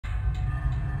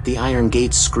The iron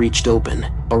gates screeched open,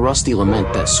 a rusty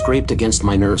lament that scraped against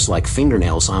my nerves like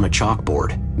fingernails on a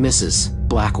chalkboard. Mrs.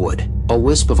 Blackwood, a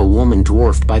wisp of a woman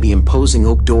dwarfed by the imposing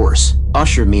oak doors,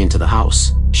 ushered me into the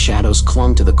house. Shadows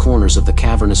clung to the corners of the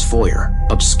cavernous foyer,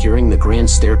 obscuring the grand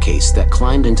staircase that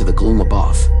climbed into the gloom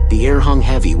above. The air hung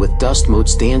heavy with dust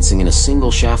motes dancing in a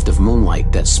single shaft of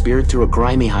moonlight that speared through a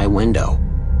grimy high window.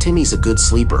 "Timmy's a good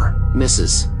sleeper,"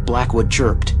 Mrs. Blackwood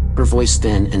chirped, her voice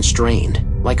thin and strained,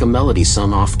 like a melody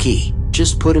sung off-key.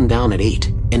 "Just put him down at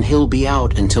 8, and he'll be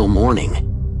out until morning."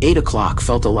 8 o'clock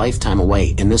felt a lifetime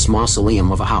away in this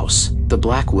mausoleum of a house. The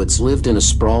Blackwoods lived in a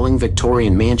sprawling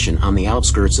Victorian mansion on the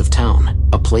outskirts of town,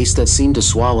 a place that seemed to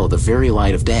swallow the very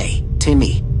light of day.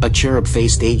 Timmy, a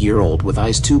cherub-faced 8-year-old with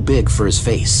eyes too big for his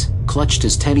face, clutched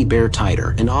his teddy bear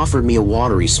tighter and offered me a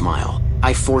watery smile.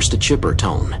 I forced a chipper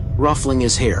tone, ruffling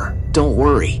his hair. "Don't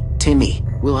worry, Timmy,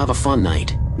 we'll have a fun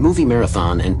night. Movie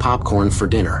marathon and popcorn for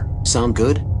dinner. Sound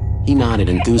good?" He nodded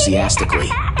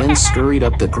enthusiastically, then scurried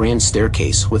up the grand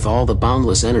staircase with all the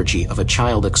boundless energy of a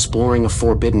child exploring a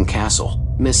forbidden castle.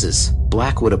 Mrs.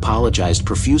 Blackwood apologized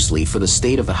profusely for the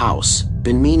state of the house.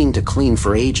 "Been meaning to clean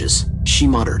for ages," she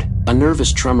muttered, a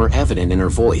nervous tremor evident in her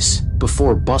voice,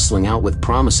 before bustling out with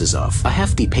promises of a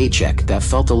hefty paycheck that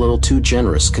felt a little too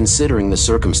generous considering the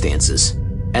circumstances.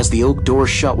 As the oak door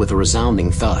shut with a resounding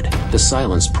thud, the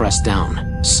silence pressed down,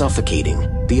 suffocating.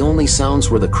 The only sounds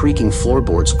were the creaking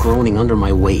floorboards groaning under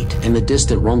my weight and the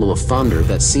distant rumble of thunder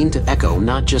that seemed to echo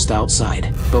not just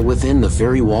outside, but within the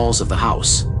very walls of the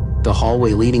house. The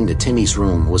hallway leading to Timmy's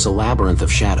room was a labyrinth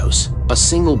of shadows. A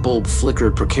single bulb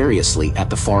flickered precariously at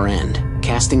the far end,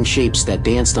 casting shapes that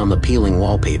danced on the peeling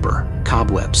wallpaper.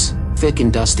 Cobwebs, thick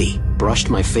and dusty, brushed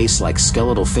my face like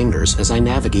skeletal fingers as I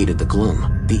navigated the gloom.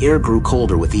 The air grew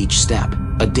colder with each step,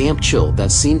 a damp chill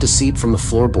that seemed to seep from the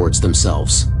floorboards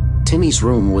themselves. Timmy's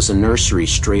room was a nursery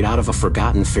straight out of a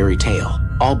forgotten fairy tale,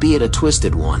 albeit a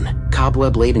twisted one.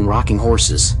 Cobweb-laden rocking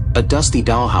horses, a dusty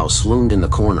dollhouse loomed in the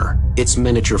corner, its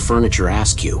miniature furniture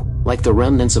askew, like the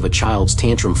remnants of a child's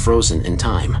tantrum frozen in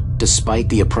time. Despite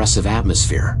the oppressive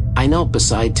atmosphere, I knelt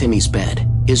beside Timmy's bed,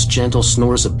 his gentle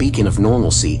snores a beacon of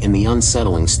normalcy in the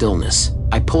unsettling stillness.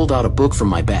 I pulled out a book from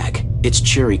my bag, its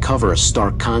cherry cover a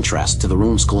stark contrast to the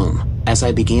room's gloom. As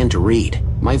I began to read,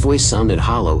 my voice sounded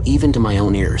hollow even to my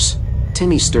own ears.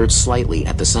 Timmy stirred slightly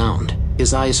at the sound,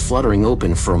 his eyes fluttering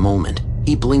open for a moment.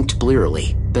 He blinked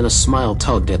blearily, then a smile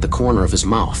tugged at the corner of his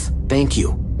mouth. "Thank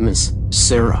you, Miss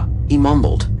Sarah," he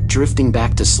mumbled, drifting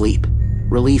back to sleep.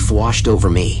 Relief washed over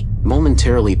me,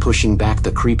 momentarily pushing back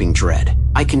the creeping dread.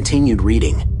 I continued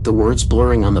reading, the words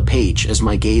blurring on the page as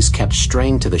my gaze kept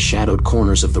straying to the shadowed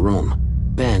corners of the room.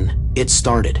 Then, it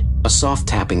started, a soft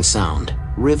tapping sound,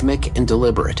 rhythmic and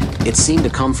deliberate. It seemed to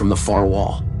come from the far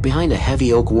wall, behind a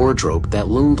heavy oak wardrobe that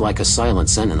loomed like a silent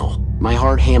sentinel. My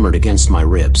heart hammered against my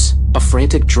ribs, a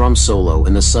frantic drum solo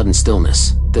in the sudden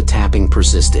stillness. The tapping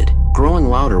persisted, growing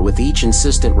louder with each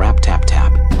insistent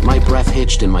rap-tap-tap. My breath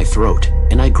hitched in my throat,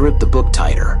 and I gripped the book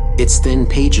tighter, its thin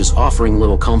pages offering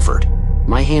little comfort.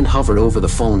 My hand hovered over the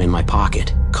phone in my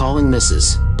pocket. Calling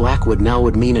Mrs. Blackwood now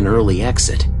would mean an early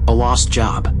exit, a lost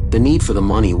job. The need for the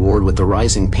money warred with the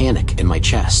rising panic in my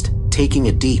chest. Taking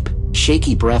a deep,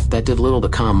 shaky breath that did little to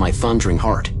calm my thundering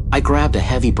heart, I grabbed a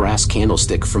heavy brass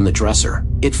candlestick from the dresser.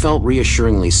 It felt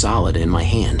reassuringly solid in my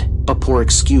hand, a poor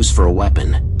excuse for a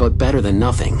weapon, but better than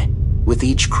nothing. With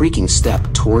each creaking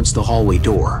step towards the hallway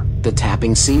door, the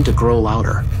tapping seemed to grow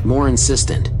louder, more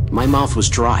insistent. My mouth was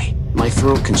dry, my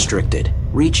throat constricted.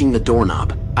 Reaching the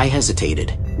doorknob, I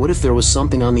hesitated. What if there was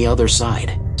something on the other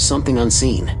side? Something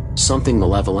unseen, something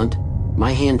malevolent?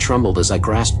 My hand trembled as I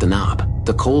grasped the knob,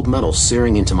 the cold metal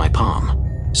searing into my palm.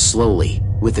 Slowly,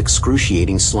 with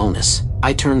excruciating slowness,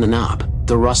 I turned the knob.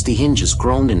 The rusty hinges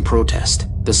groaned in protest,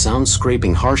 the sound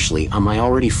scraping harshly on my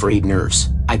already frayed nerves.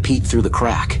 I peeked through the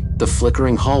crack, the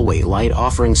flickering hallway light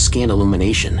offering scant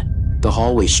illumination. The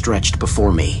hallway stretched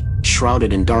before me,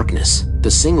 shrouded in darkness.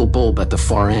 The single bulb at the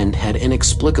far end had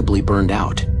inexplicably burned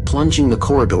out, plunging the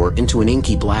corridor into an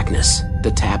inky blackness.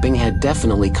 The tapping had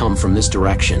definitely come from this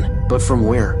direction, but from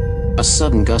where? A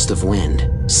sudden gust of wind,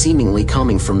 seemingly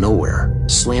coming from nowhere,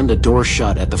 slammed a door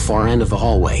shut at the far end of the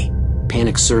hallway.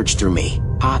 Panic surged through me,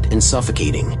 hot and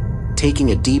suffocating.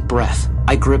 Taking a deep breath,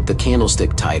 I gripped the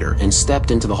candlestick tighter and stepped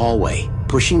into the hallway,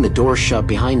 pushing the door shut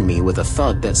behind me with a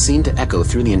thud that seemed to echo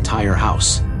through the entire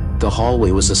house. The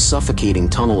hallway was a suffocating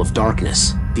tunnel of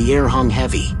darkness. The air hung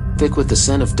heavy, thick with the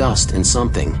scent of dust and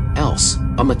something else.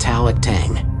 A metallic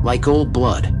tang, like old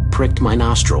blood, pricked my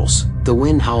nostrils. The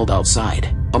wind howled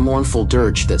outside, a mournful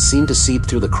dirge that seemed to seep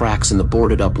through the cracks in the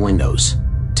boarded-up windows.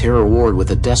 Terror warred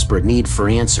with a desperate need for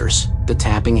answers. The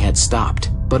tapping had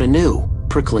stopped, but anew,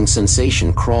 prickling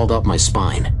sensation crawled up my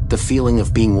spine, the feeling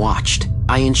of being watched.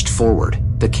 I inched forward,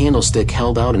 the candlestick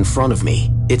held out in front of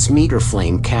me, its meager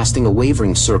flame casting a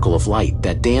wavering circle of light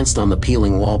that danced on the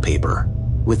peeling wallpaper.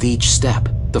 With each step,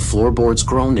 the floorboards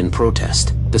groaned in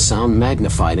protest, the sound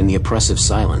magnified in the oppressive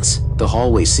silence. The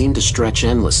hallway seemed to stretch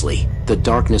endlessly, the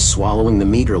darkness swallowing the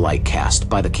meager light cast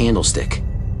by the candlestick.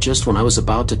 Just when I was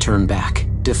about to turn back,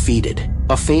 defeated,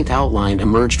 a faint outline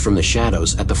emerged from the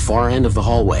shadows at the far end of the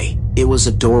hallway. It was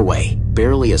a doorway,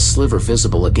 barely a sliver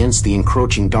visible against the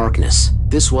encroaching darkness.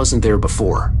 This wasn't there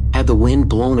before. Had the wind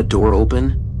blown a door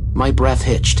open? My breath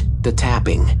hitched. The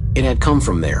tapping, it had come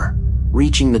from there.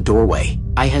 Reaching the doorway,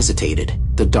 I hesitated.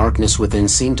 The darkness within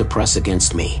seemed to press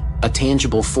against me, a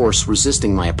tangible force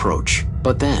resisting my approach.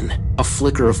 But then, a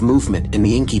flicker of movement in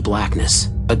the inky blackness.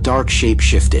 A dark shape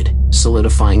shifted,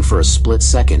 solidifying for a split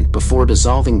second before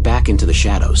dissolving back into the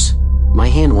shadows. My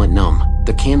hand went numb,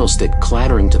 the candlestick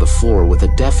clattering to the floor with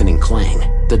a deafening clang.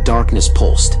 The darkness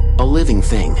pulsed, a living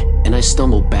thing, and I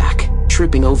stumbled back,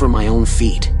 tripping over my own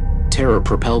feet. Terror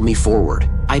propelled me forward.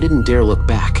 I didn't dare look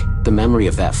back. The memory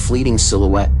of that fleeting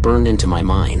silhouette burned into my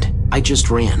mind. I just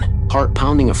ran, heart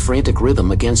pounding a frantic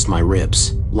rhythm against my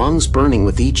ribs, lungs burning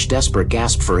with each desperate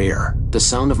gasp for air. The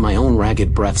sound of my own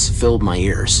ragged breaths filled my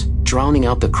ears, drowning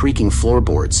out the creaking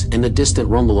floorboards and the distant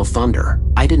rumble of thunder.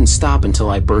 I didn't stop until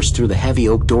I burst through the heavy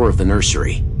oak door of the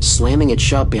nursery, slamming it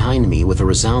shut behind me with a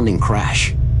resounding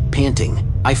crash. Panting,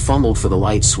 I fumbled for the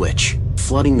light switch,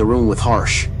 flooding the room with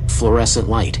harsh, fluorescent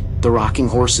light. The rocking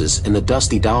horses and the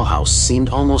dusty dollhouse seemed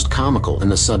almost comical in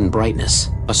the sudden brightness,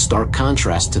 a stark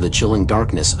contrast to the chilling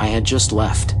darkness I had just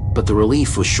left. But the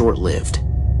relief was short-lived.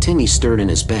 Timmy stirred in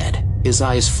his bed, his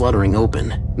eyes fluttering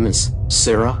open. "Miss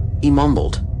Sarah?" he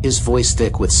mumbled, his voice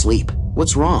thick with sleep.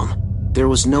 "What's wrong?" There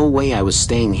was no way I was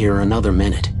staying here another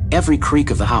minute. Every creak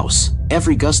of the house,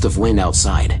 every gust of wind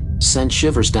outside, sent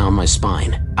shivers down my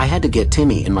spine. I had to get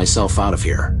Timmy and myself out of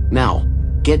here. "Now,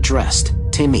 get dressed,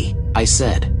 Timmy," I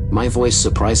said, my voice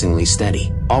surprisingly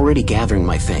steady, already gathering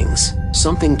my things.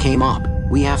 "Something came up.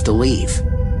 We have to leave."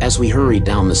 As we hurried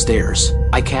down the stairs,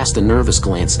 I cast a nervous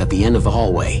glance at the end of the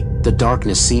hallway. The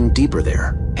darkness seemed deeper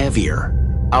there, heavier.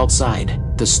 Outside,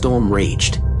 the storm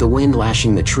raged, the wind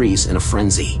lashing the trees in a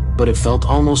frenzy, but it felt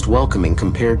almost welcoming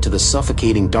compared to the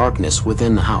suffocating darkness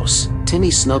within the house.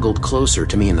 Timmy snuggled closer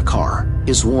to me in the car,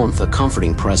 his warmth a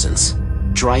comforting presence.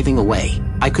 Driving away,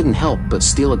 I couldn't help but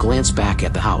steal a glance back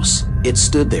at the house. It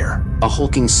stood there, a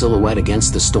hulking silhouette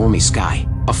against the stormy sky.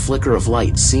 A flicker of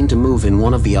light seemed to move in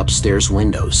one of the upstairs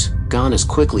windows, gone as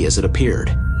quickly as it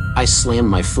appeared. I slammed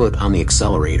my foot on the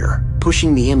accelerator,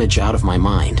 pushing the image out of my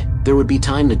mind. There would be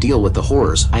time to deal with the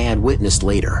horrors I had witnessed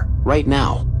later. Right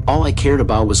now, all I cared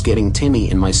about was getting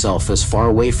Timmy and myself as far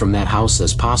away from that house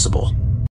as possible.